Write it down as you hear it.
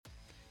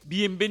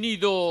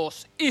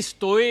Bienvenidos,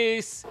 esto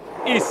es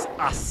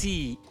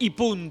Así y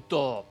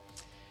Punto.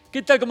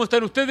 ¿Qué tal? ¿Cómo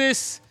están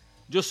ustedes?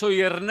 Yo soy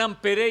Hernán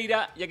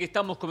Pereyra y aquí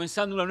estamos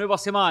comenzando una nueva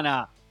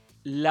semana,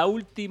 la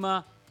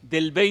última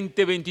del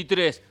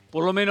 2023,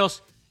 por lo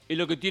menos en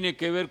lo que tiene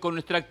que ver con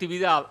nuestra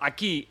actividad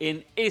aquí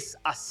en Es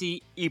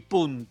Así y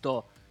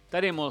Punto.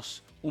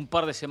 Estaremos un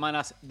par de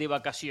semanas de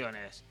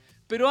vacaciones.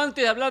 Pero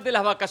antes de hablar de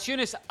las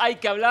vacaciones hay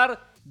que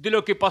hablar de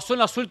lo que pasó en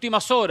las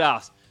últimas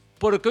horas,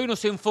 porque hoy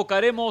nos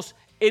enfocaremos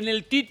en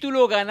el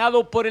título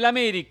ganado por el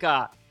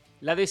América,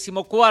 la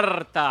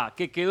 14ª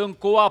que quedó en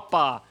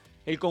Coapa,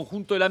 el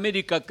conjunto del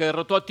América que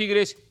derrotó a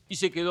Tigres y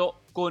se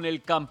quedó con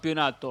el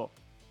campeonato.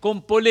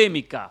 Con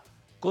polémica,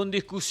 con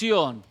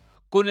discusión,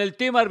 con el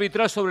tema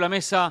arbitral sobre la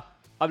mesa,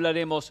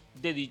 hablaremos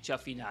de dicha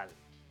final.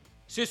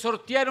 Se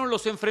sortearon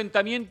los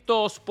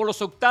enfrentamientos por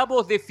los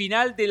octavos de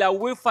final de la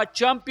UEFA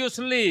Champions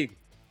League.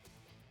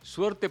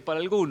 Suerte para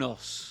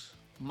algunos,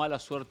 mala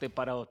suerte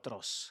para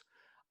otros.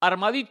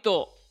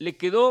 Armadito le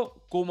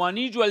quedó como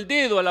anillo al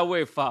dedo a la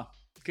UEFA.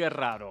 Qué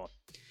raro.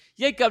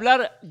 Y hay que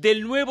hablar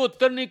del nuevo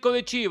técnico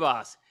de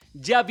Chivas.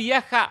 Ya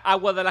viaja a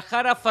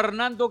Guadalajara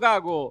Fernando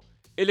Gago,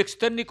 el ex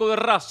técnico de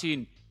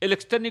Racing, el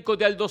ex técnico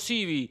de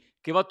Aldosivi,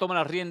 que va a tomar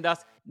las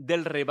riendas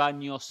del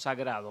rebaño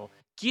sagrado.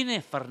 ¿Quién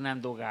es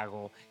Fernando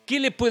Gago? ¿Qué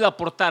le puede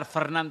aportar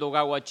Fernando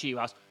Gago a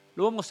Chivas?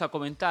 Lo vamos a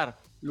comentar,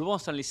 lo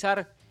vamos a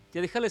analizar y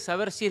a dejarles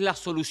saber si es la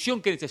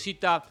solución que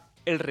necesita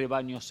el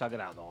rebaño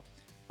sagrado.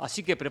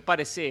 Así que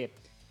prepárese,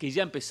 que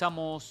ya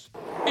empezamos.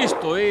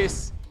 Esto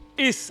es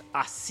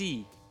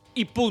Así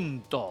y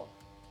Punto.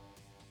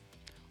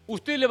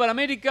 Usted le va a la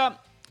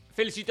América,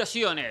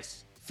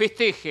 felicitaciones,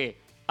 festeje.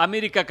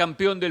 América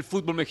campeón del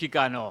fútbol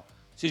mexicano.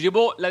 Se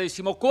llevó la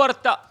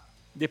 14ª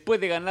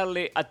después de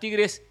ganarle a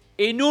Tigres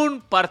en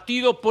un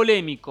partido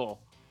polémico.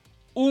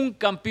 Un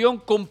campeón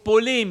con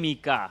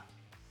polémica.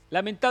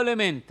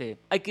 Lamentablemente,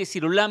 hay que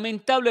decirlo,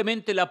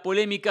 lamentablemente la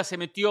polémica se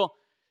metió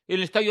en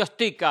el Estadio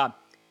Azteca,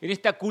 en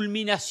esta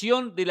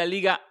culminación de la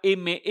Liga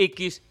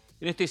MX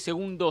en este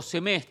segundo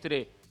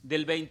semestre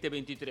del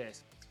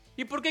 2023.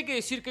 ¿Y por qué hay que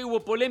decir que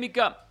hubo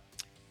polémica?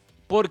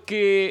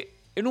 Porque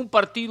en un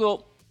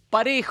partido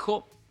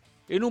parejo,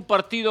 en un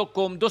partido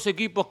con dos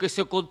equipos que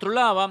se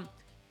controlaban,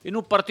 en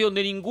un partido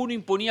donde ninguno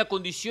imponía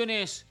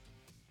condiciones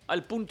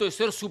al punto de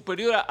ser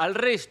superior al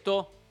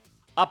resto,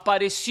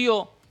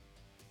 apareció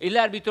el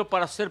árbitro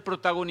para ser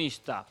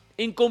protagonista,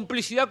 en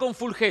complicidad con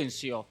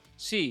Fulgencio.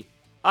 Sí,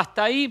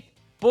 hasta ahí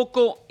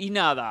poco y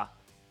nada,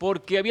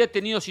 porque había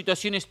tenido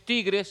situaciones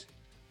Tigres,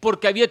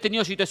 porque había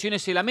tenido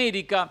situaciones el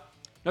América,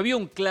 no había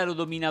un claro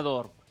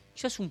dominador.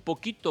 Quizás un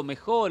poquito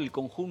mejor el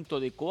conjunto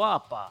de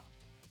Coapa,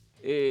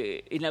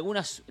 en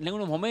algunos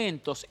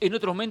momentos, en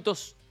otros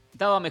momentos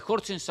daba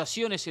mejor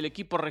sensaciones el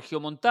equipo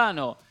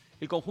regiomontano,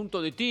 el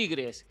conjunto de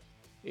Tigres,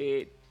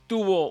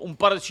 tuvo un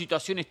par de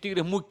situaciones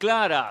Tigres muy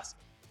claras,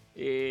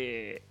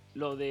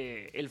 lo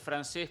del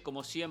francés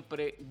como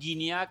siempre,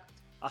 Gignac,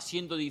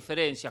 haciendo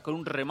diferencias, con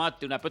un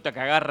remate, una pelota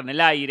que agarra en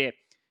el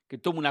aire, que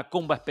toma una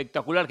comba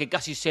espectacular, que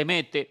casi se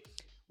mete,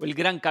 o el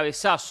gran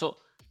cabezazo,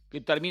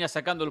 que termina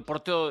sacando el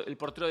portero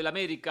del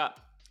América,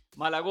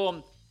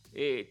 Malagón,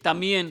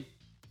 también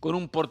con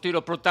un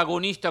portero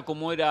protagonista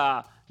como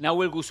era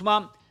Nahuel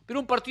Guzmán, pero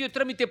un partido de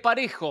trámite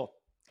parejo,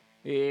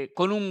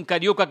 con un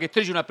Carioca que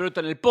estrella una pelota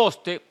en el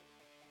poste,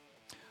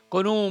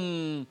 con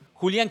un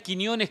Julián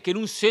Quiñones que en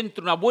un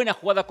centro, una buena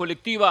jugada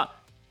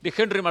colectiva de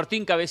Henry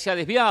Martín cabecea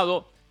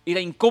desviado, era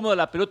incómoda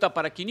la pelota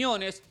para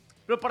Quiñones,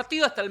 pero el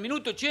partido hasta el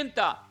minuto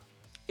 80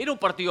 era un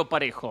partido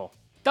parejo.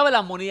 Estaba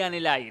la moneda en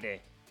el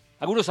aire.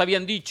 Algunos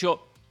habían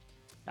dicho,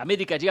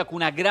 América llega con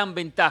una gran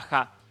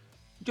ventaja.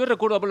 Yo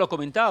recuerdo haberlo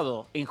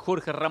comentado en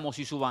Jorge Ramos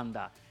y su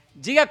banda.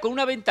 Llega con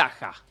una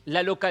ventaja,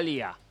 la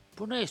localía.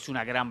 Pues no es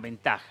una gran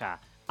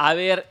ventaja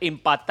haber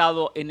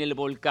empatado en el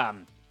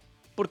Volcán.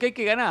 Porque hay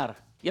que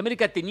ganar. Y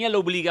América tenía la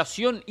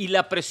obligación y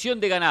la presión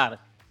de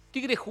ganar.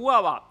 Tigres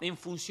jugaba en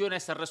función a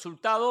ese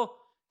resultado,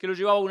 que lo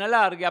llevaba a una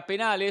larga, a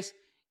penales,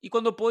 y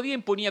cuando podía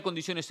imponía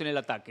condiciones en el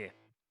ataque.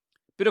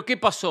 Pero ¿qué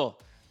pasó?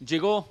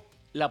 Llegó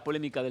la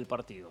polémica del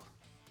partido.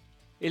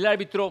 El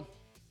árbitro,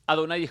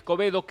 Adonai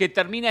Escobedo, que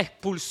termina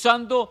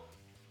expulsando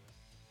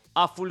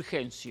a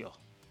Fulgencio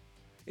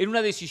en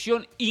una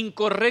decisión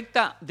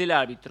incorrecta del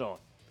árbitro.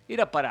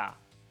 Era para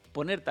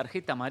poner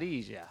tarjeta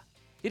amarilla.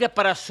 Era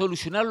para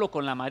solucionarlo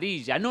con la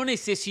amarilla. No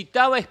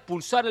necesitaba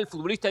expulsar al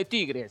futbolista de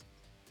Tigres.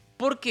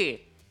 ¿Por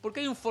qué? Porque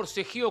hay un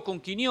forcejeo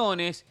con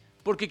Quiñones,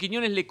 porque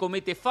Quiñones le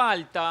comete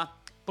falta,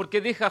 porque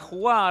deja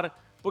jugar,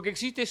 porque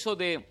existe eso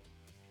de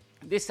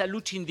esa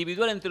lucha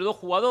individual entre dos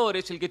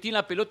jugadores, el que tiene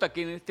la pelota,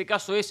 que en este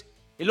caso es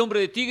el hombre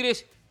de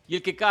Tigres, y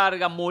el que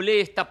carga,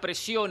 molesta,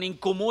 presiona,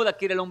 incomoda,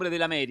 que era el hombre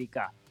del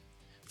América.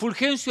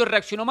 ¿Fulgencio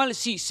reaccionó mal?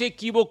 Sí, se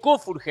equivocó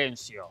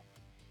Fulgencio.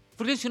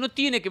 Fulgencio no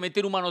tiene que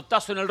meter un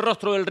manotazo en el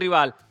rostro del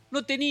rival,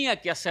 no tenía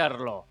que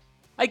hacerlo.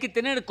 Hay que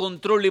tener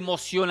control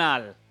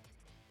emocional.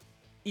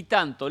 Y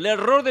tanto el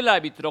error del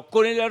árbitro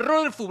con el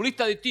error del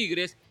futbolista de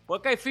Tigres,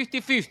 porque acá es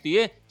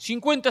 50-50,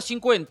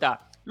 50-50.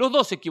 Los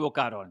dos se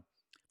equivocaron.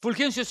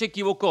 Fulgencio se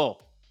equivocó.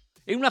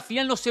 En una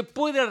final no se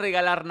puede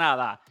regalar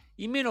nada,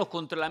 y menos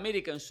contra el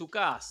América en su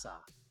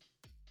casa.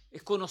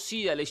 Es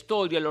conocida la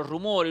historia, los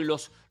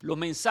rumores, los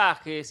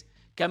mensajes,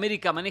 que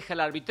América maneja el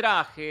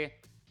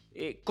arbitraje,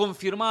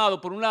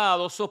 confirmado por un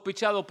lado,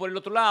 sospechado por el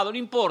otro lado, no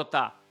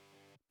importa.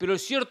 Pero lo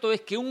cierto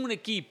es que un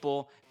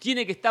equipo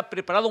tiene que estar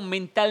preparado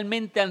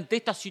mentalmente ante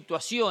estas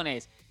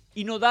situaciones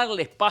y no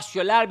darle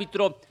espacio al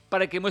árbitro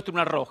para que muestre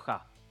una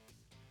roja.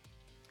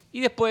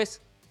 Y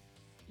después,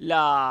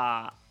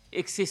 la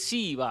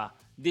excesiva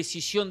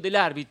decisión del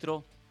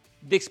árbitro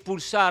de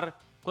expulsar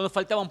cuando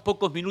faltaban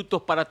pocos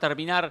minutos para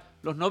terminar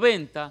los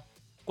 90,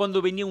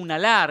 cuando venía un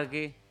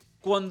alargue,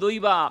 cuando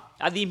iba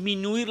a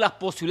disminuir las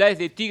posibilidades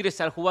de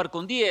Tigres al jugar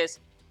con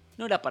 10,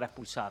 no era para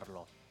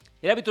expulsarlo.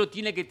 El árbitro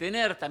tiene que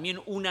tener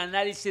también un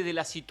análisis de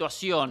la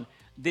situación,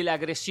 de la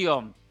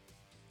agresión,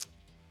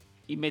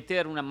 y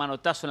meter un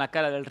manotazo en la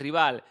cara del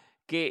rival,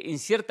 que en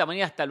cierta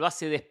manera hasta lo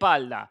hace de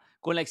espalda,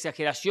 con la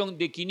exageración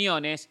de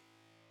Quiñones,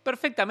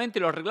 perfectamente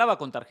lo arreglaba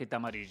con tarjeta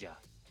amarilla.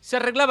 Se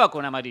arreglaba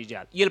con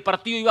amarilla y el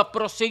partido iba a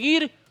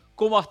proseguir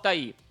como hasta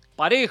ahí,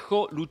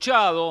 parejo,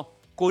 luchado,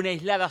 con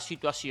aisladas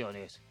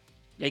situaciones.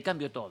 Y ahí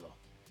cambió todo.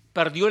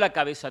 Perdió la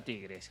cabeza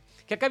Tigres.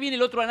 Que acá viene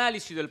el otro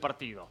análisis del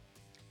partido.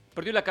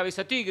 Perdió la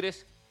cabeza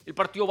Tigres, el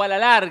partido va a la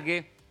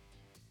largue,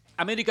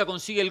 América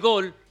consigue el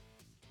gol,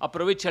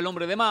 aprovecha el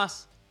hombre de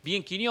más,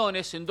 bien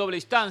Quiñones en doble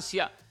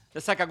instancia,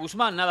 la saca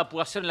Guzmán, nada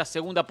pudo hacer en la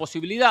segunda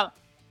posibilidad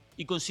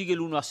y consigue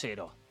el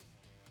 1-0.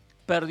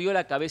 Perdió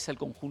la cabeza el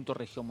conjunto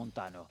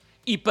regiomontano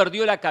y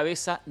perdió la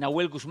cabeza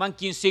Nahuel Guzmán,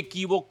 quien se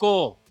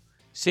equivocó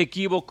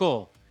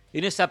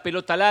en esa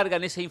pelota larga,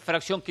 en esa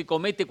infracción que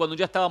comete cuando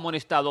ya estaba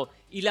amonestado,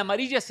 y la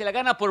amarilla se la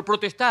gana por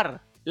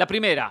protestar, la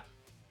primera.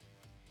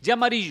 Ya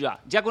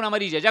amarilla, ya con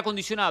amarilla, ya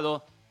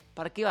condicionado,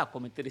 ¿para qué va a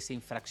cometer esa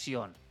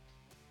infracción?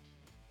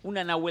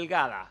 Una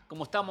nahuelgada,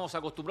 como estamos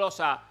acostumbrados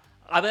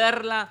a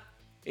verla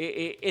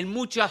en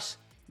muchas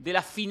de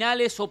las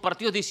finales o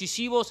partidos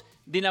decisivos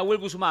de Nahuel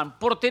Guzmán.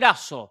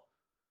 Porterazo,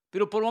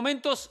 pero por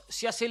momentos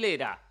se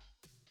acelera,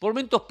 por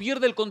momentos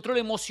pierde el control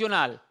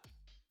emocional.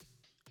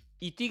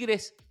 Y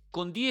Tigres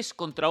con 10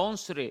 contra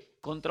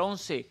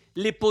 11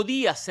 le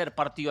podía hacer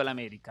partido al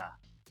América.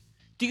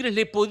 Tigres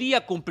le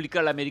podía complicar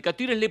al América,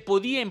 Tigres le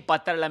podía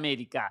empatar al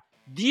América.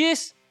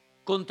 10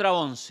 contra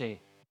 11.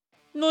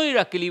 No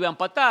era que le iba a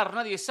empatar,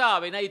 nadie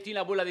sabe, nadie tiene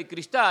la bola de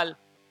cristal,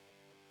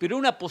 pero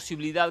una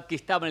posibilidad que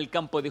estaba en el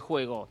campo de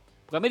juego.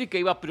 Porque América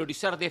iba a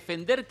priorizar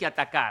defender que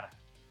atacar.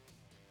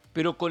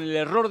 Pero con el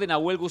error de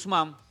Nahuel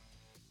Guzmán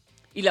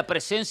y la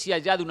presencia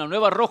ya de una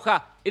nueva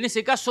roja, en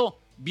ese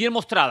caso, bien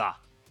mostrada.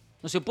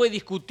 No se puede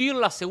discutir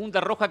la segunda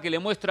roja que le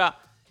muestra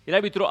el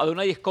árbitro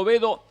Adonai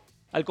Escobedo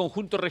al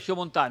conjunto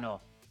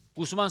regiomontano.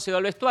 Guzmán se va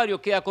al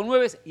vestuario, queda con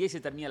 9 y ahí se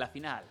termina la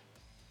final.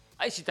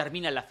 Ahí se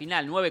termina la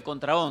final, 9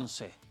 contra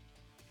 11.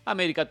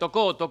 América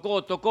tocó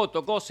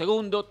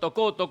segundo,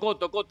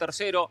 tocó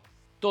tercero,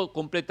 todo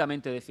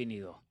completamente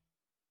definido.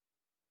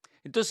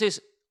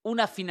 Entonces,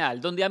 una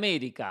final donde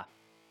América,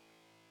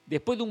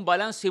 después de un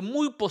balance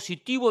muy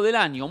positivo del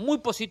año, muy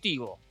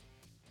positivo,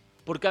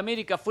 porque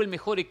América fue el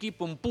mejor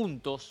equipo en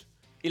puntos,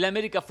 el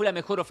América fue la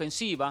mejor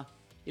ofensiva,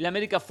 el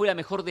América fue la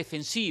mejor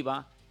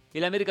defensiva,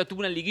 el América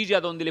tuvo una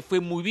liguilla donde le fue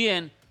muy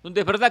bien,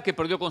 donde es verdad que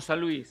perdió con San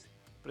Luis,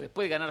 pero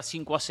después de ganar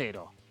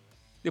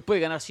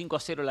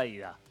 5-0, la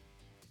ida,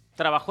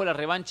 trabajó la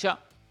revancha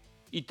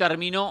y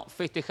terminó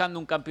festejando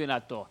un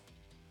campeonato.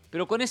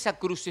 Pero con esa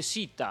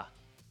crucecita,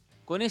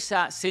 con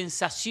esa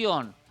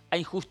sensación a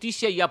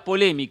injusticia y a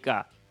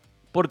polémica,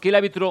 porque el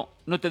árbitro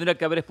no tendría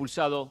que haber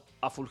expulsado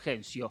a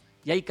Fulgencio.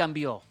 Y ahí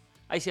cambió,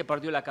 ahí se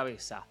perdió la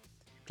cabeza.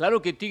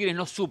 Claro que Tigres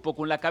no supo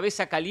con la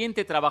cabeza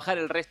caliente trabajar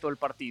el resto del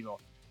partido.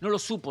 No lo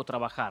supo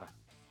trabajar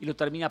y lo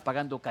termina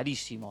pagando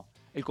carísimo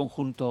el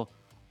conjunto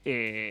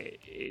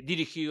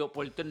dirigido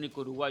por el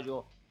técnico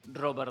uruguayo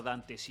Robert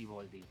Dante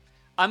Siboldi.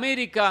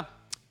 América,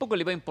 poco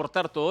le va a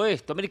importar todo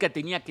esto. América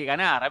tenía que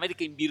ganar.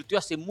 América invirtió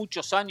hace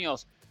muchos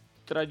años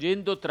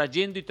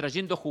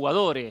trayendo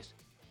jugadores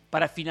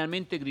para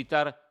finalmente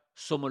gritar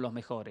somos los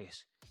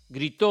mejores.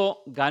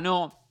 Gritó,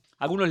 ganó.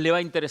 A algunos le va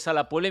a interesar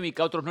la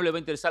polémica, a otros no le va a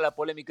interesar la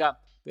polémica,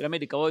 pero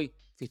América hoy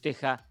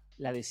festeja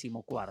la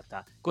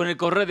 14ª. Con el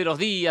correr de los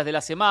días, de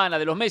la semana,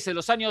 de los meses, de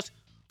los años,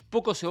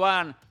 pocos se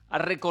van a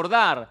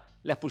recordar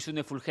la expulsión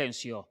de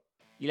Fulgencio.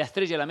 Y la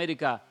estrella de la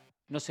América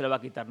no se la va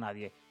a quitar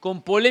nadie.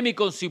 Con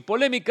polémica o sin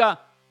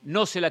polémica,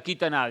 no se la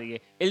quita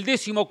nadie. El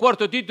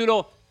 14º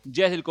título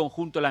ya es del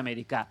conjunto de la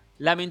América.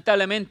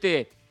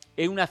 Lamentablemente,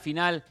 en una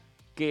final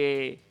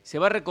que se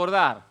va a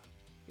recordar,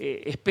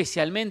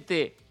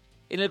 especialmente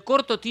en el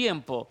corto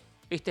tiempo,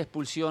 esta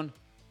expulsión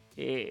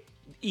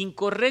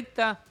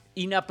incorrecta,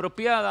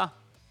 inapropiada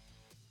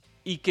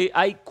y que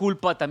hay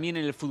culpa también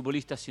en el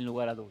futbolista sin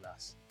lugar a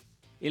dudas.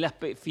 En las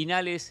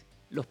finales,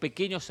 los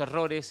pequeños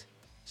errores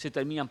se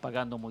terminan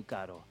pagando muy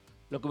caro.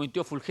 Lo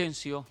cometió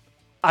Fulgencio,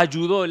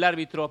 ayudó el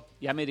árbitro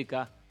y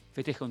América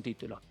festeja un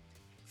título.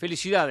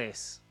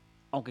 Felicidades,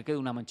 aunque quede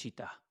una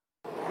manchita.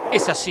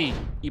 Es así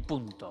y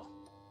punto.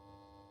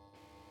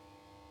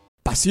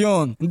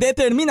 Pasión,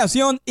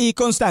 determinación y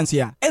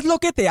constancia es lo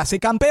que te hace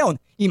campeón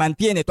y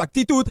mantiene tu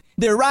actitud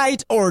de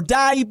ride or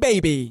die,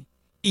 baby.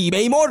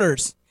 eBay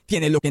Motors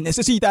tiene lo que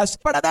necesitas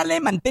para darle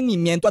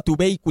mantenimiento a tu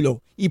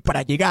vehículo y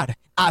para llegar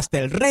hasta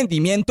el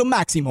rendimiento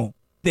máximo.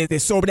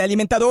 Desde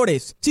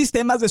sobrealimentadores,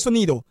 sistemas de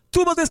sonido,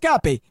 tubos de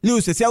escape,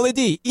 luces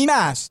LED y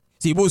más.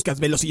 Si buscas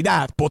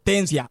velocidad,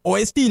 potencia o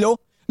estilo,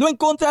 lo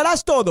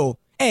encontrarás todo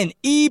en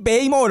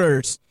eBay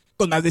Motors.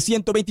 Con más de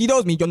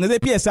 122 millones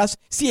de piezas,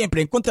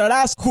 siempre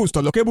encontrarás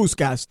justo lo que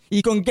buscas.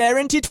 Y con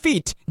Guaranteed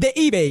Fit de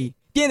eBay,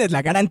 tienes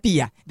la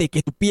garantía de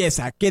que tu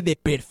pieza quede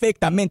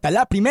perfectamente a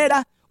la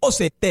primera o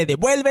se te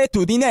devuelve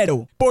tu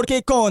dinero.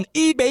 Porque con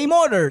eBay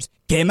Motors,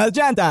 quemas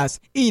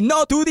llantas y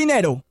no tu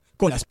dinero.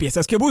 Con las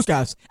piezas que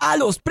buscas, a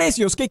los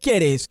precios que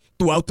quieres,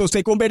 tu auto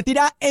se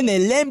convertirá en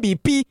el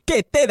MVP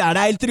que te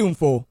dará el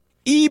triunfo.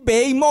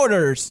 eBay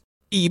Motors.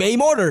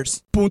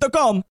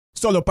 ebaymotors.com.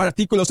 Solo para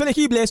artículos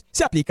elegibles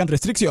se aplican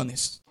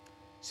restricciones.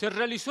 Se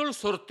realizó el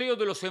sorteo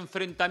de los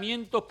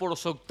enfrentamientos por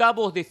los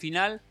octavos de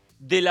final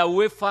de la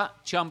UEFA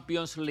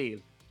Champions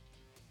League.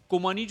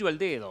 Como anillo al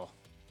dedo.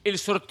 El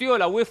sorteo de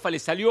la UEFA le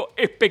salió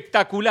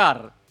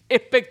espectacular.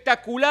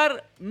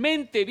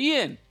 Espectacularmente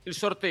bien el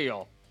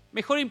sorteo.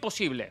 Mejor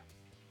imposible.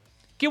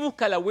 ¿Qué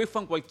busca la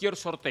UEFA en cualquier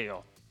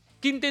sorteo?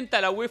 ¿Qué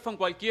intenta la UEFA en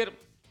cualquier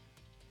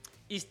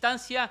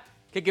instancia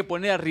que hay que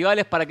poner a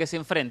rivales para que se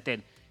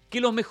enfrenten? Que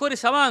los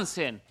mejores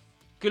avancen.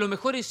 Que los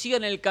mejores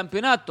sigan en el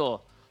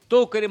campeonato.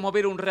 Todos queremos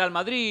ver a un Real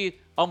Madrid,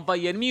 a un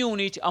Bayern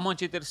Múnich, a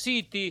Manchester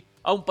City,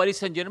 a un Paris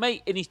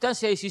Saint-Germain en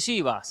instancias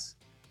decisivas.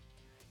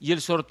 Y el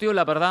sorteo,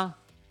 la verdad,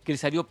 que le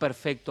salió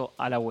perfecto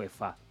a la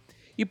UEFA.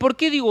 ¿Y por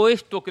qué digo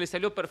esto, que le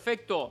salió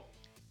perfecto?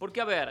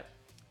 Porque, a ver,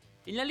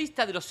 en la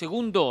lista de los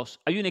segundos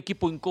hay un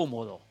equipo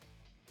incómodo.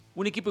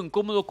 Un equipo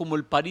incómodo como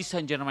el Paris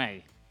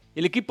Saint-Germain.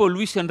 El equipo de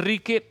Luis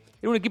Enrique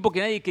era un equipo que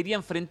nadie quería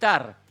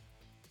enfrentar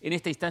en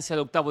esta instancia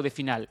de octavo de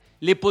final.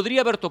 Le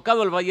podría haber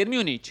tocado al Bayern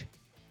Múnich.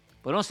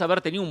 Podríamos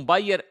haber tenido un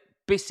Bayern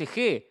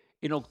PSG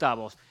en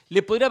octavos.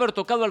 Le podría haber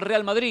tocado al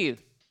Real Madrid.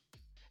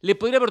 Le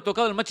podría haber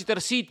tocado al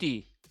Manchester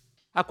City.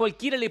 A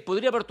cualquiera le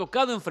podría haber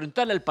tocado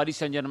enfrentarle al Paris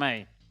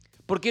Saint-Germain.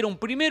 Porque era un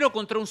primero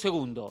contra un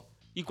segundo.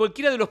 Y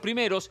cualquiera de los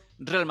primeros,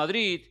 Real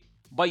Madrid,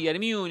 Bayern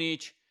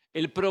Múnich,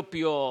 el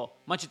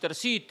propio Manchester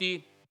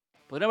City,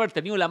 podría haber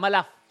tenido la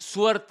mala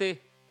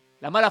suerte,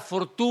 la mala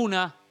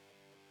fortuna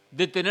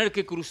de tener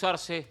que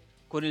cruzarse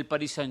con el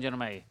Paris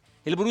Saint-Germain.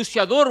 El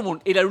Borussia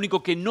Dortmund era el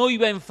único que no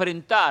iba a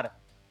enfrentar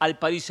al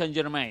Paris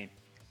Saint-Germain,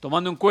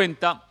 tomando en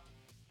cuenta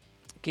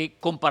que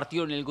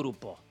compartieron el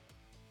grupo.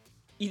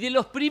 Y de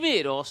los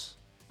primeros,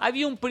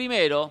 había un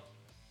primero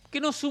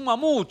que no suma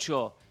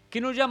mucho,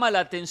 que no llama la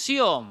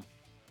atención.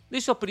 De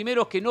esos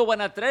primeros que no van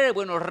a traer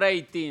buenos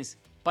ratings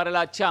para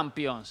la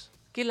Champions,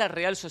 que es la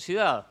Real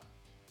Sociedad.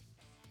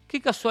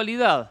 ¡Qué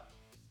casualidad!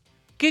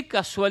 ¡Qué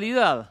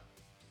casualidad!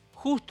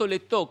 Justo le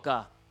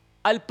toca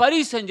al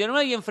Paris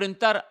Saint-Germain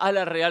enfrentar a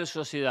la Real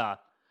Sociedad.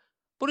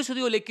 Por eso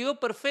digo, le quedó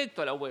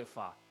perfecto a la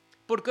UEFA.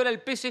 Porque ahora el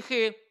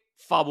PSG,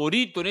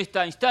 favorito en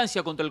esta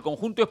instancia contra el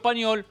conjunto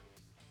español,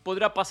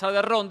 podrá pasar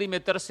de ronda y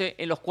meterse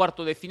en los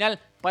cuartos de final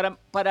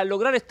para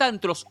lograr estar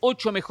entre los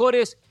 8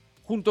 mejores,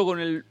 junto con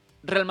el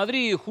Real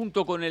Madrid,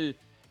 junto con el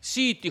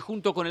City,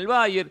 junto con el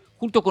Bayern,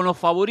 junto con los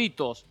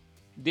favoritos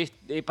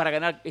para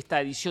ganar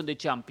esta edición de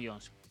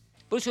Champions.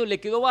 Por eso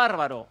le quedó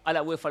bárbaro a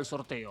la UEFA el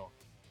sorteo.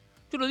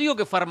 Yo no digo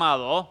que fue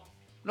armado,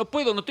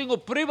 no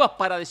tengo pruebas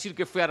para decir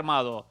que fue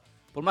armado.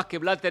 Por más que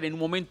Blatter en un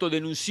momento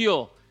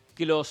denunció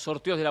que los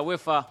sorteos de la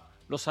UEFA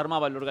los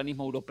armaba el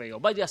organismo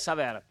europeo. Vaya a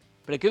saber,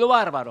 pero quedó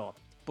bárbaro.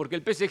 Porque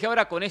el PSG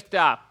ahora con este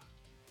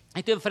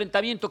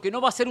enfrentamiento que no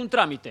va a ser un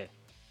trámite,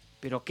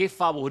 pero que es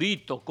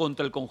favorito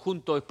contra el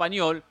conjunto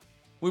español,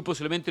 muy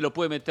posiblemente lo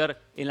puede meter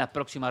en la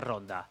próxima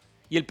ronda.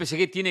 Y el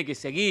PSG tiene que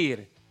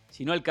seguir,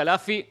 si no al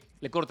Calafi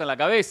le cortan la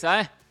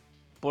cabeza,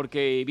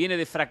 porque viene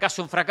de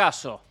fracaso en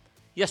fracaso.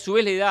 Y a su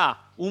vez le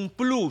da un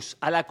plus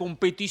a la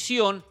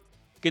competición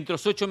que entre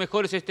los 8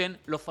 mejores estén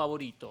los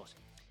favoritos.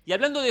 Y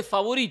hablando de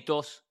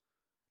favoritos,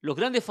 los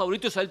grandes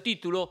favoritos al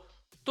título,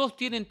 todos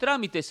tienen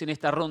trámites en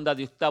esta ronda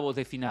de octavos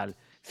de final.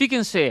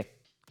 Fíjense,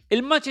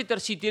 el Manchester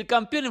City, el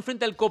campeón,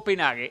 enfrenta al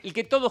Copenhague, el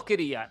que todos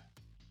querían.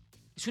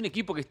 Es un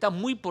equipo que está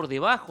muy por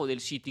debajo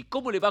del City.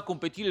 ¿Cómo le va a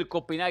competir el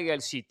Copenhague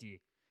al City?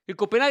 El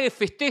Copenhague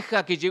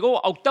festeja que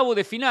llegó a octavos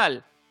de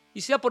final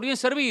y se da por bien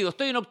servido.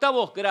 Estoy en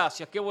octavos,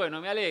 gracias, qué bueno,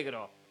 me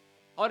alegro.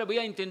 Ahora voy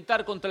a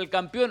intentar contra el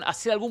campeón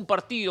hacer algún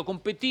partido,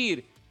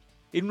 competir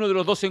en uno de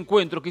los 2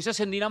 encuentros, quizás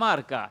en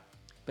Dinamarca.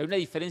 Pero hay una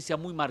diferencia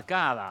muy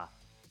marcada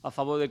a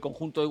favor del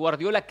conjunto de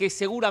Guardiola, que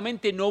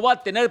seguramente no va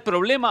a tener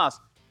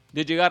problemas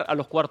de llegar a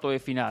los cuartos de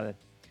final.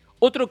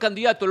 Otro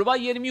candidato, el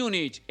Bayern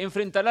Múnich,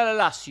 enfrentará al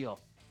Lazio.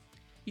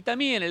 Y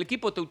también el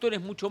equipo teutón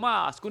es mucho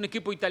más que un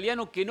equipo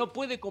italiano que no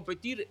puede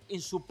competir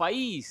en su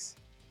país.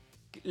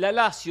 La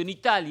Lazio en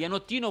Italia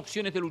no tiene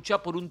opciones de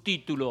luchar por un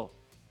título.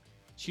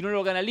 Si no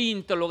lo gana el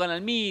Inter, lo gana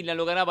el Milan,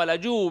 lo ganaba la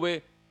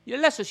Juve. Y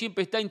el Lazio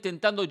siempre está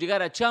intentando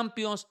llegar a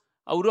Champions,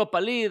 a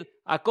Europa League,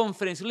 a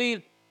Conference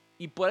League.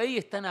 Y por ahí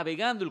está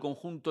navegando el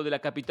conjunto de la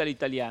capital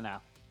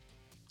italiana.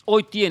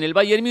 Hoy tiene el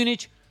Bayern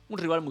Múnich un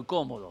rival muy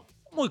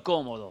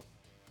cómodo,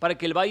 para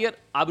que el Bayern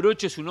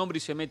abroche su nombre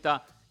y se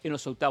meta en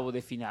los octavos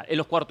de final, en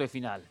los cuartos de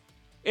final.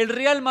 El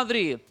Real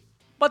Madrid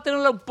va a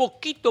tenerla un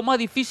poquito más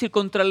difícil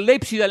contra el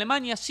Leipzig de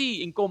Alemania,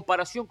 sí, en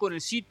comparación con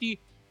el City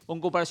o en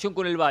comparación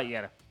con el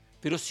Bayern.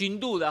 Pero sin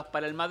duda,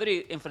 para el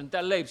Madrid, enfrentar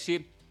al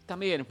Leipzig,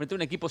 también enfrentar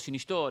un equipo sin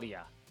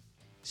historia,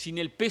 sin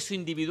el peso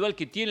individual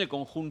que tiene el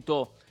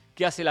conjunto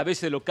que hace la vez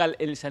de local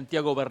en el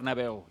Santiago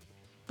Bernabéu.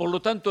 Por lo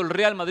tanto, el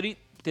Real Madrid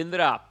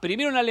tendrá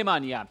primero en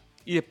Alemania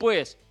y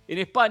después en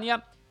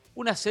España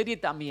una serie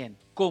también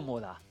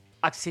cómoda,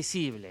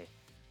 accesible,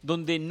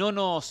 donde no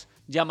nos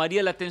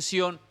llamaría la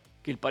atención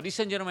que el Paris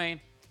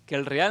Saint-Germain, que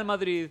el Real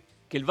Madrid,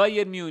 que el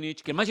Bayern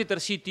Múnich, que el Manchester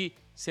City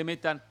se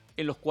metan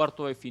en los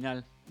cuartos de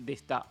final de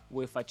esta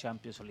UEFA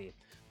Champions League.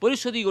 Por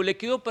eso digo, le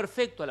quedó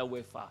perfecto a la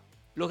UEFA.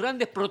 Los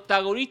grandes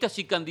protagonistas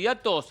y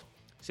candidatos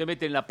se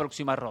meten en la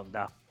próxima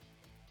ronda.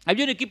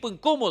 Había un equipo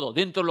incómodo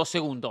dentro de los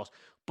segundos,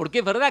 porque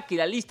es verdad que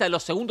la lista de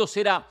los segundos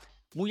era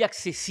muy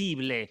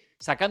accesible,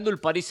 sacando el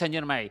Paris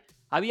Saint-Germain.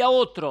 Había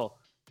otro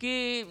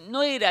que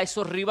no era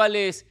esos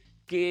rivales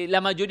que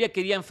la mayoría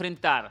quería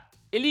enfrentar.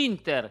 El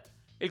Inter,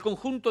 el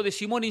conjunto de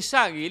Simone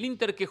Inzaghi, el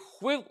Inter que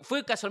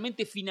fue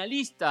casualmente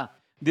finalista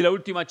de la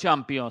última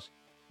Champions.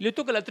 Y le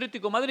toca al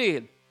Atlético de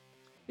Madrid.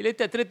 El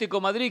Atlético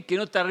de Madrid que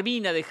no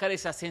termina de dejar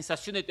esa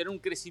sensación de tener un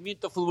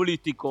crecimiento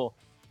futbolístico,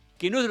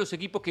 que no es de los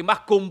equipos que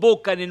más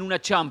convocan en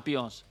una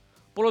Champions.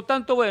 Por lo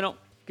tanto, bueno,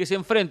 que se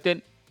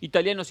enfrenten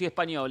italianos y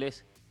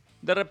españoles.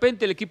 De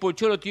repente el equipo del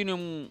Cholo tiene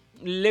un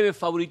leve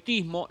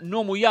favoritismo,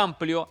 no muy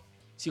amplio.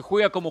 Si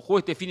juega como jugó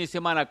este fin de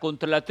semana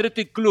contra el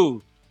Athletic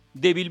Club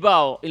de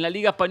Bilbao en la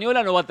Liga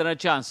Española, no va a tener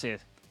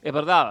chances. Es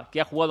verdad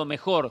que ha jugado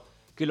mejor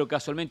que lo que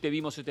casualmente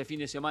vimos este fin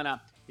de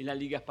semana en la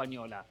Liga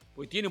Española,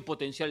 porque tiene un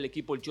potencial el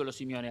equipo del Cholo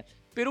Simeone.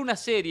 Pero una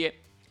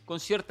serie con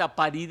cierta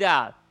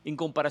paridad en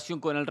comparación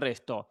con el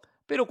resto.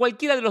 Pero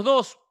cualquiera de los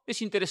dos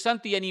es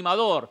interesante y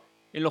animador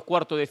en los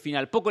cuartos de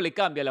final. Poco le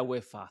cambia a la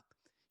UEFA.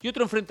 Y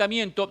otro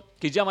enfrentamiento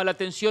que llama la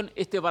atención,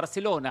 este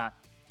Barcelona,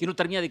 que no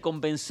termina de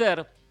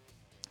convencer,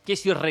 que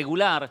es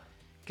irregular,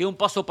 que da un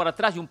paso para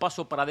atrás y un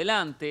paso para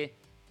adelante,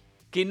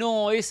 que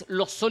no es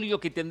lo sólido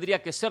que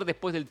tendría que ser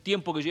después del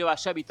tiempo que lleva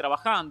Xavi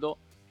trabajando,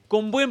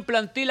 con buen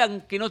plantel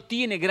aunque no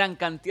tiene gran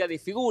cantidad de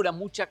figuras,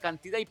 mucha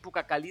cantidad y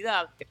poca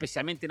calidad,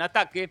 especialmente en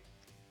ataque,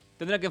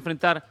 tendrá que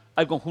enfrentar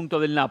al conjunto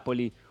del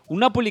Napoli. Un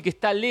Napoli que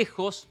está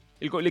lejos,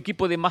 el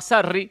equipo de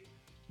Mazzarri,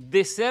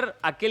 de ser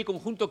aquel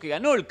conjunto que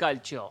ganó el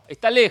calcio.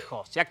 Está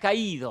lejos, se ha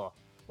caído.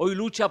 Hoy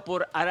lucha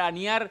por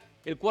arañar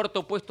el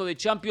cuarto puesto de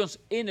Champions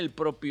en el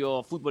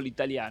propio fútbol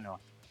italiano.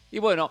 Y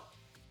bueno,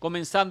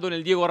 comenzando en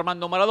el Diego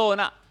Armando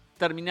Maradona,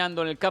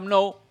 terminando en el Camp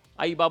Nou,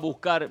 ahí va a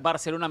buscar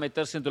Barcelona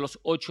meterse entre los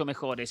 8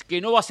 mejores. Que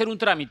no va a ser un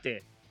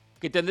trámite,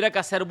 que tendrá que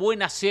hacer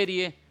buena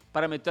serie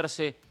para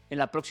meterse en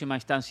la próxima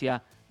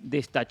instancia de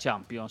esta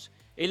Champions.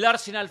 El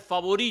Arsenal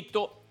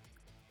favorito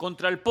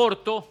contra el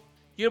Porto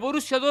y el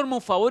Borussia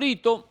Dortmund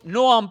favorito,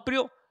 no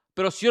amplio,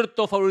 pero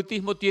cierto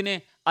favoritismo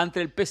tiene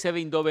ante el PSV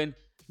Eindhoven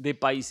de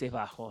Países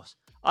Bajos.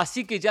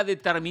 Así que ya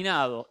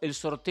determinado el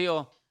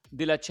sorteo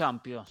de la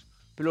Champions.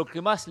 Pero lo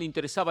que más le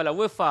interesaba a la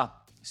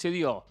UEFA se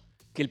dio,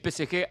 que el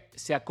PSG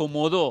se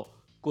acomodó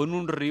con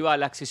un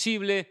rival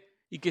accesible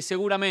y que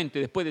seguramente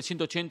después de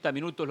 180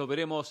 minutos lo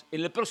veremos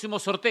en el próximo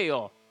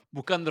sorteo,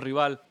 buscando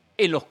rival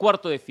en los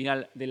cuartos de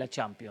final de la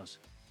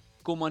Champions.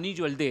 Como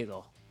anillo al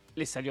dedo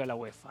le salió a la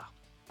UEFA.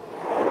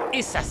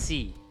 Es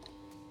así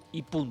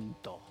y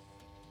punto.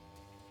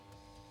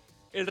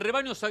 El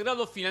rebaño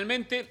sagrado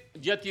finalmente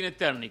ya tiene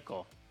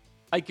técnico.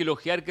 Hay que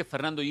elogiar que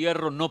Fernando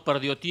Hierro no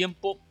perdió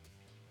tiempo.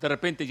 De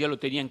repente ya lo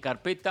tenía en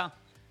carpeta.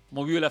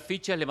 Movió las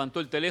fichas, levantó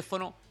el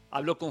teléfono,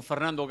 habló con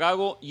Fernando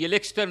Gago y el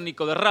ex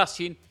técnico de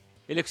Racing,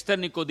 el ex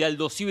técnico de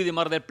Aldosivi de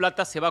Mar del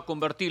Plata, se va a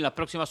convertir en las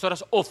próximas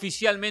horas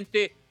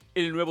oficialmente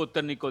en el nuevo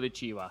técnico de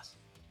Chivas.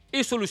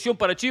 ¿Es solución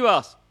para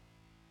Chivas?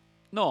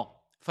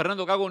 No,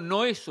 Fernando Gago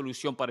no es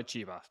solución para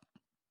Chivas.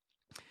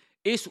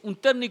 Es un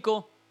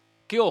técnico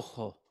que,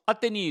 ojo, ha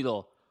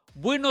tenido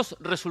buenos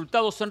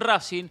resultados en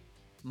Racing,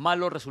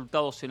 malos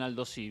resultados en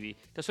Aldosivi.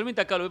 Casualmente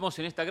acá lo vemos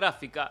en esta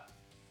gráfica.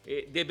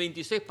 De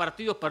 26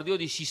 partidos perdió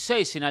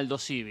 16 en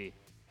Aldosivi.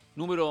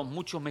 Números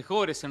muchos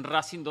mejores en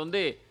Racing,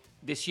 donde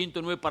de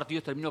 109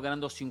 partidos terminó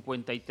ganando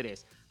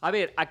 53. A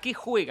ver, ¿a qué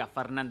juega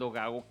Fernando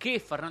Gago? ¿Qué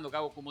es Fernando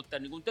Gago como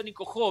técnico? Un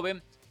técnico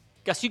joven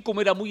que, así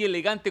como era muy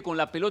elegante con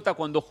la pelota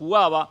cuando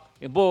jugaba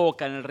en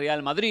Boca, en el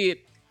Real Madrid,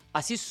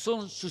 así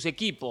son sus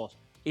equipos,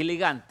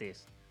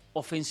 elegantes,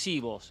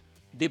 ofensivos,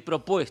 de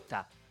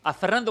propuesta. A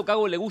Fernando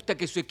Gago le gusta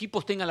que sus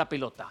equipos tengan la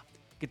pelota,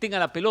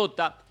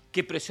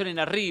 que presionen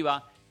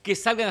arriba, que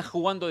salgan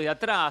jugando de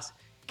atrás,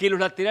 que los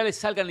laterales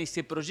salgan y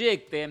se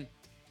proyecten.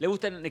 Le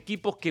gustan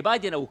equipos que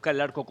vayan a buscar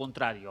el arco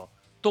contrario,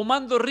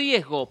 tomando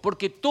riesgo,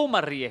 porque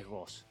toma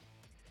riesgos.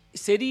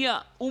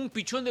 ¿Sería un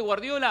pichón de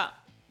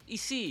Guardiola? Y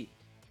sí,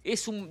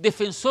 es un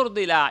defensor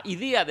de la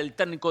idea del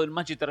técnico del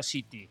Manchester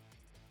City.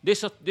 De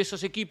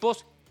esos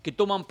equipos que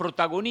toman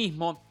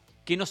protagonismo,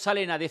 que no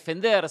salen a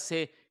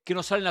defenderse, que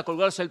no salen a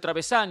colgarse el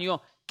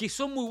travesaño, que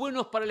son muy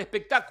buenos para el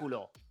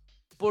espectáculo.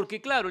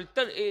 Porque claro,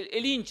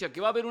 el hincha que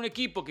va a ver un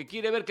equipo que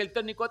quiere ver que el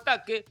técnico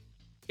ataque,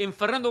 en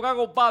Fernando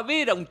Gago va a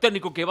ver a un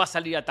técnico que va a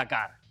salir a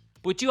atacar.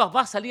 Porque Chivas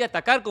va a salir a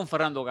atacar con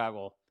Fernando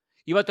Gago.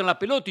 Y va a tener la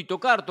pelota y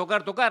tocar,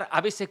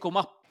 a veces con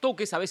más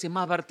toques, a veces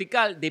más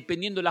vertical,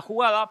 dependiendo de la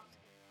jugada.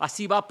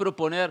 Así va a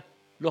proponer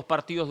los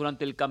partidos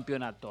durante el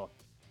campeonato.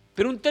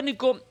 Pero un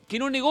técnico que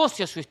no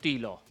negocia su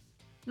estilo.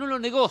 No lo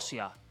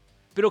negocia.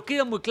 Pero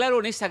queda muy claro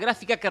en esa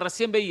gráfica que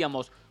recién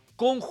veíamos.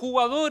 Con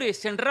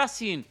jugadores en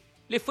Racing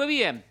le fue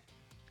bien.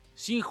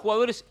 Sin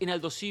jugadores en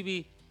Aldo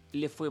Civi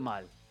le fue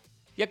mal.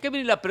 Y acá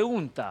viene la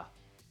pregunta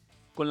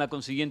con la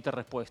consiguiente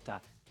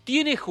respuesta.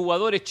 ¿Tiene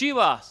jugadores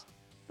Chivas?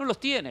 No los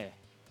tiene.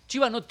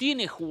 Chivas no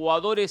tiene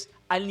jugadores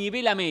al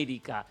nivel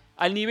América,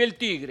 al nivel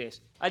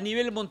Tigres, al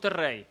nivel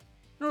Monterrey.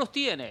 No los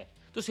tiene.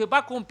 Entonces va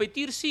a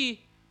competir,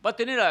 sí. Va a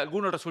tener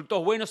algunos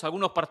resultados buenos,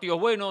 algunos partidos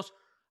buenos,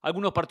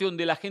 algunos partidos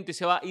donde la gente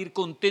se va a ir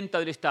contenta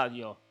del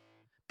estadio.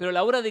 Pero a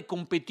la hora de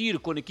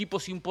competir con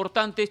equipos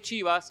importantes,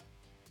 Chivas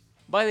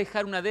va a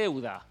dejar una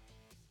deuda.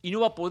 Y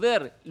no va a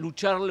poder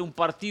lucharle un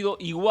partido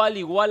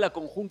igual a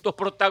conjuntos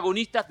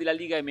protagonistas de la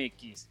Liga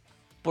MX.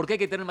 Porque hay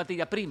que tener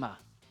materia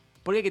prima.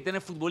 Porque hay que tener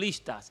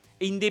futbolistas.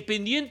 E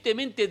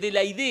independientemente de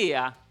la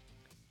idea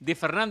de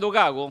Fernando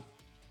Gago,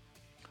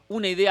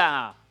 una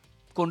idea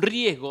con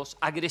riesgos,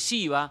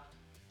 agresiva,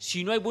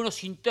 si no hay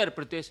buenos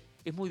intérpretes,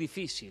 es muy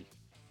difícil.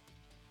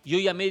 Y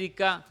hoy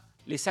América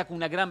le saca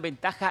una gran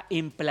ventaja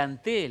en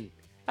plantel.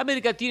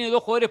 América tiene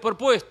 2 jugadores por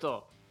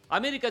puesto.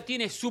 América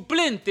tiene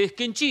suplentes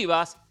que en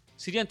Chivas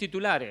serían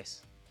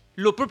titulares.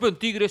 Lo propio en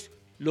Tigres,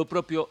 lo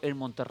propio en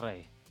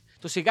Monterrey.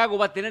 Entonces Gago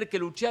va a tener que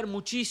luchar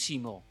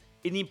muchísimo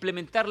en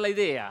implementar la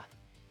idea.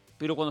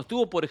 Pero cuando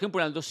estuvo, por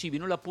ejemplo, en Aldo Civi,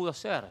 no la pudo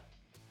hacer.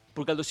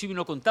 Porque Aldo Civi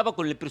no contaba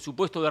con el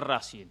presupuesto de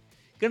Racing.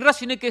 Que en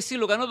Racing, hay que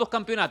decirlo, ganó 2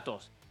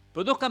 campeonatos.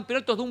 Pero 2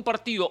 campeonatos de un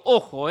partido.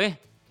 Ojo,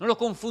 no los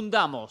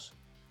confundamos.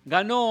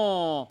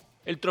 Ganó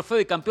el trofeo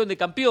de campeón de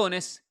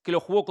campeones, que lo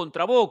jugó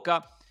contra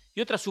Boca.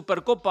 Y otra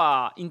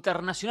Supercopa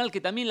Internacional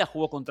que también la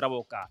jugó contra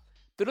Boca.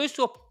 Pero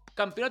esos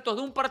campeonatos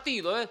de un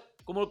partido,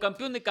 como el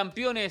campeón de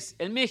campeones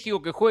en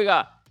México que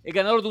juega el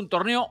ganador de un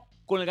torneo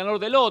con el ganador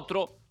del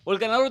otro, o el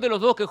ganador de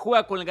los dos que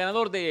juega con el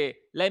ganador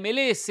de la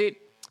MLS.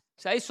 O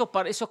sea,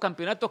 esos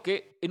campeonatos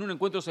que en un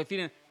encuentro se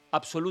definen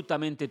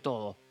absolutamente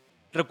todo.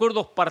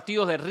 Recuerdo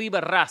partidos de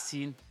River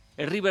Racing,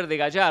 el River de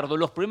Gallardo,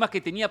 los problemas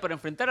que tenía para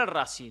enfrentar al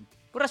Racing.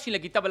 Pues Racing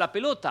le quitaba la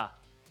pelota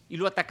y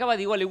lo atacaba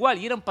de igual a igual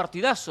y eran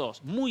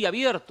partidazos muy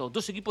abiertos.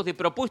 2 equipos de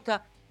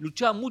propuesta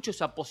luchaban mucho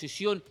esa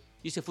posición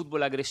y ese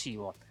fútbol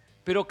agresivo.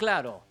 Pero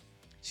claro,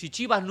 si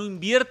Chivas no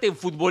invierte en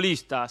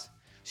futbolistas,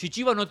 si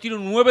Chivas no tiene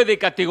un 9 de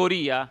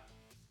categoría,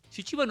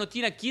 si Chivas no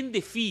tiene a quien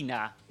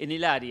defina en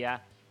el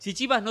área, si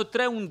Chivas no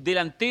trae un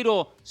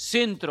delantero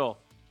centro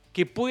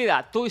que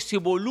pueda todo ese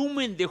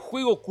volumen de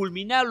juego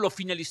culminarlo,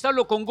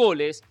 finalizarlo con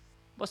goles,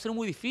 va a ser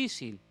muy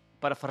difícil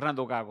para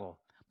Fernando Gago.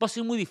 Va a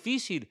ser muy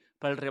difícil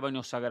para el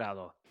rebaño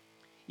sagrado.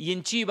 Y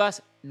en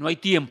Chivas no hay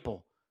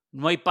tiempo,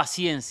 no hay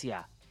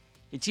paciencia.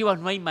 En Chivas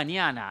no hay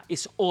mañana,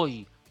 es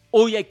hoy.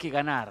 Hoy hay que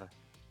ganar.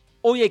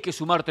 Hoy hay que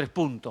sumar 3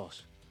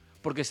 puntos.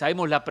 Porque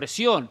sabemos la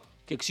presión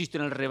que existe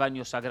en el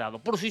rebaño sagrado.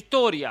 Por su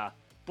historia,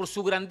 por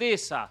su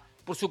grandeza,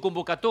 por su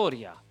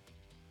convocatoria.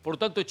 Por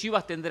tanto,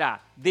 Chivas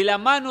tendrá, de la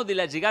mano de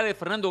la llegada de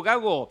Fernando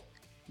Gago,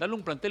 darle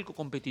un plantel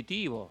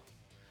competitivo.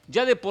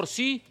 Ya de por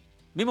sí,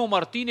 Memo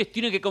Martínez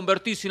tiene que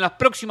convertirse en las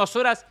próximas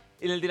horas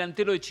en el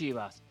delantero de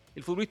Chivas.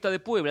 El futbolista de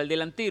Puebla, el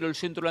delantero, el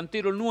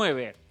centrodelantero, el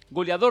 9,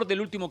 goleador del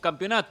último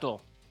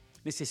campeonato.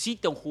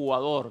 Necesita un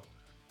jugador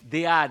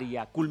de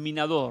área,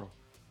 culminador.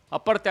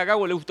 Aparte a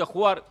Gago le gusta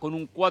jugar con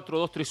un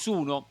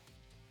 4-2-3-1,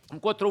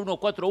 un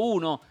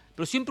 4-1-4-1,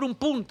 pero siempre un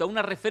punta,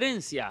 una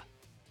referencia.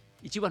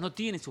 Y Chivas no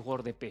tiene su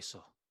jugador de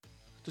peso.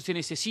 Entonces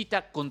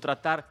necesita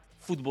contratar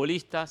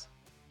futbolistas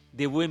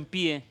de buen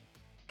pie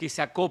que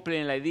se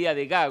acoplen en la idea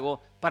de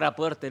Gago para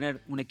poder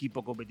tener un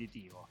equipo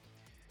competitivo.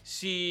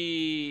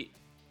 Si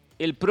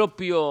el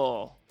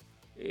propio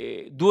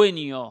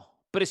dueño,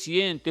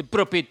 presidente,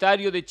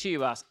 propietario de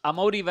Chivas,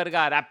 Amaury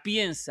Vergara,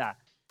 piensa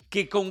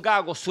que con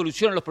Gago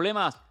solucionan los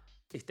problemas,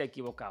 está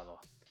equivocado.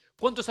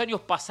 ¿Cuántos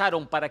años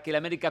pasaron para que el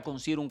América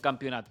consiga un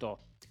campeonato?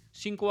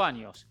 5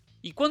 años.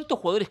 ¿Y cuántos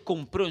jugadores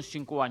compró en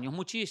 5 años?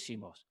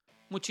 Muchísimos,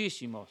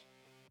 muchísimos.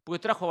 Porque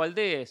trajo a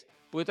Valdés,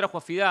 porque trajo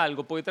a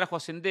Fidalgo, porque trajo a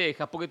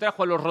Cendejas, porque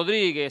trajo a los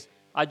Rodríguez,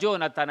 a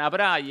Jonathan, a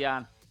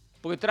Brian,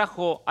 porque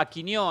trajo a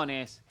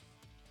Quiñones,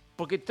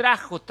 porque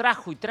trajo,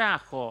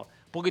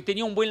 porque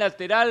tenía un buen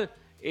lateral,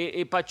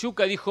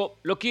 Pachuca dijo,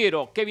 lo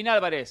quiero, Kevin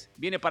Álvarez,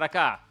 viene para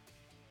acá.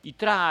 Y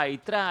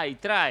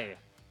trae.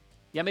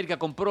 Y América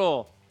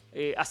compró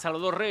a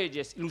Salvador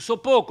Reyes, lo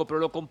usó poco, pero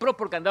lo compró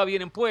porque andaba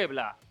bien en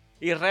Puebla.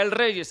 Israel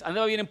Reyes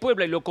andaba bien en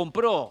Puebla y lo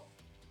compró.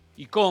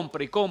 Y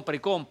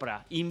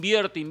compra.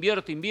 Invierte.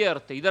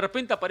 Y de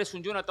repente aparece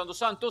un Jonathan dos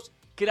Santos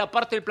que era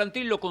parte del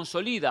plantel y lo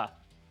consolida.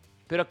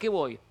 ¿Pero a qué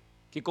voy?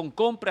 Que con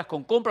compras,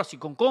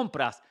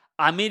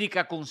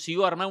 América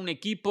consiguió armar un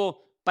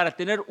equipo para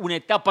tener una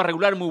etapa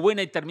regular muy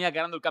buena y terminar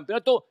ganando el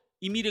campeonato.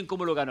 Y miren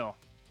cómo lo ganó.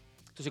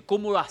 Entonces,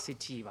 ¿cómo lo hace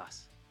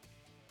Chivas?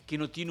 Que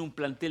no tiene un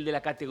plantel de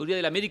la categoría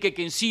del América y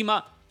que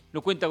encima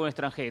no cuenta con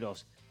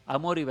extranjeros.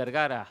 Amor y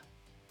Vergara,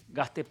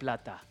 gaste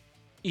plata,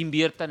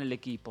 invierta en el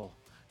equipo,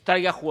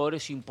 traiga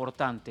jugadores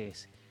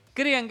importantes.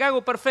 Crea en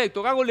Gago,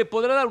 perfecto. Gago le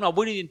podrá dar una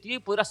buena identidad y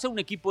podrá ser un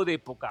equipo de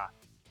época,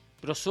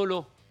 pero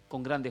solo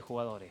con grandes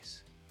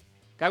jugadores.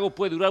 Gago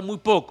puede durar muy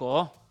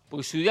poco, ¿eh?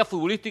 Porque su idea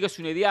futbolística es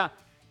una idea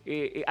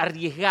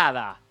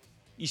arriesgada.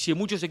 Y si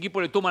muchos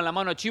equipos le toman la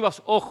mano a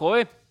Chivas, ojo,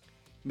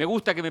 me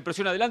gusta que me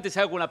presione adelante,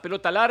 salga con la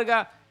pelota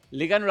larga,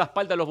 le gano la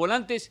espalda a los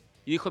volantes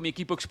y dejo a mi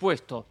equipo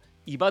expuesto.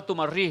 Y va a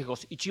tomar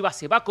riesgos. Y Chivas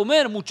se va a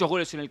comer muchos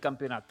goles en el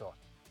campeonato.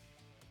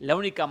 La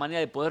única manera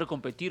de poder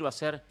competir va a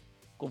ser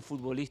con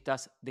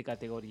futbolistas de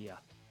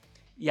categoría.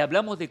 Y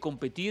hablamos de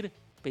competir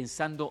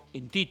pensando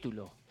en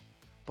título.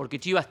 Porque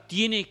Chivas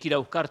tiene que ir a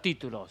buscar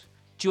títulos.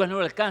 Chivas no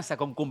le alcanza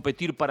con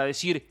competir para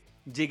decir,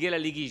 llegué a la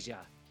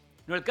liguilla.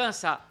 No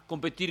alcanza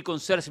competir con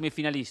ser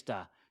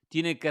semifinalista.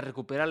 Tiene que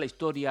recuperar la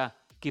historia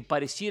que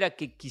pareciera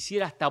que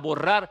quisiera hasta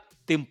borrar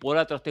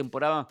temporada tras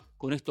temporada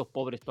con estos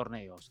pobres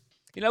torneos.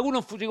 En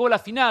algunos llegó a la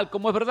final,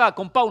 como es verdad,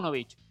 con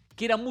Paunovic,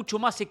 que era mucho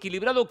más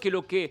equilibrado que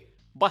lo que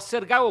va a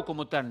ser Gago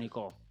como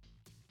técnico.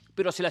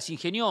 Pero se las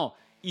ingenió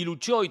y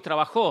luchó y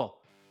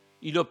trabajó.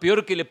 Y lo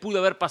peor que le pudo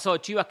haber pasado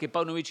a Chivas es que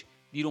Paunovic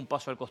diera un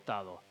paso al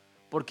costado.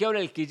 Porque ahora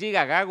el que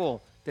llega a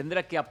Gago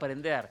tendrá que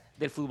aprender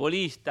del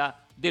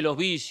futbolista, de los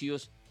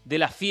vicios, de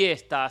las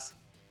fiestas,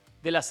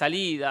 de las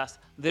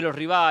salidas, de los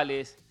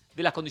rivales,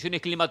 de las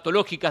condiciones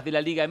climatológicas de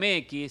la Liga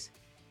MX.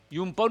 Y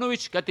un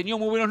Paunovic que ha tenido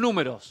muy buenos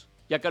números,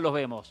 y acá los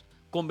vemos,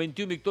 con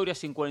 21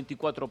 victorias en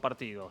 44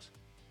 partidos.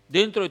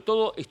 Dentro de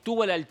todo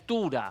estuvo a la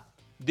altura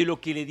de lo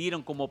que le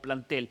dieron como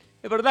plantel.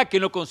 Es verdad que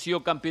no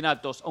consiguió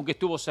campeonatos, aunque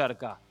estuvo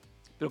cerca.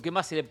 Pero ¿qué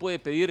más se le puede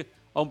pedir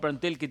a un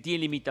plantel que tiene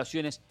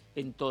limitaciones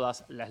en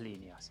todas las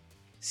líneas?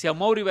 Si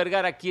Amaury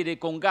Vergara quiere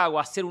con Gago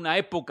hacer una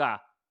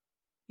época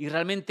y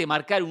realmente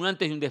marcar un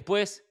antes y un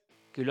después,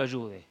 que lo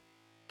ayude,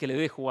 que le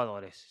dé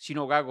jugadores. Si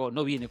no, Gago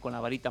no viene con la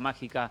varita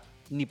mágica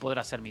ni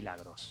podrá hacer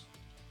milagros.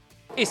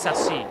 Es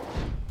así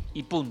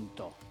y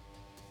punto.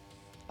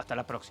 Hasta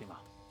la próxima.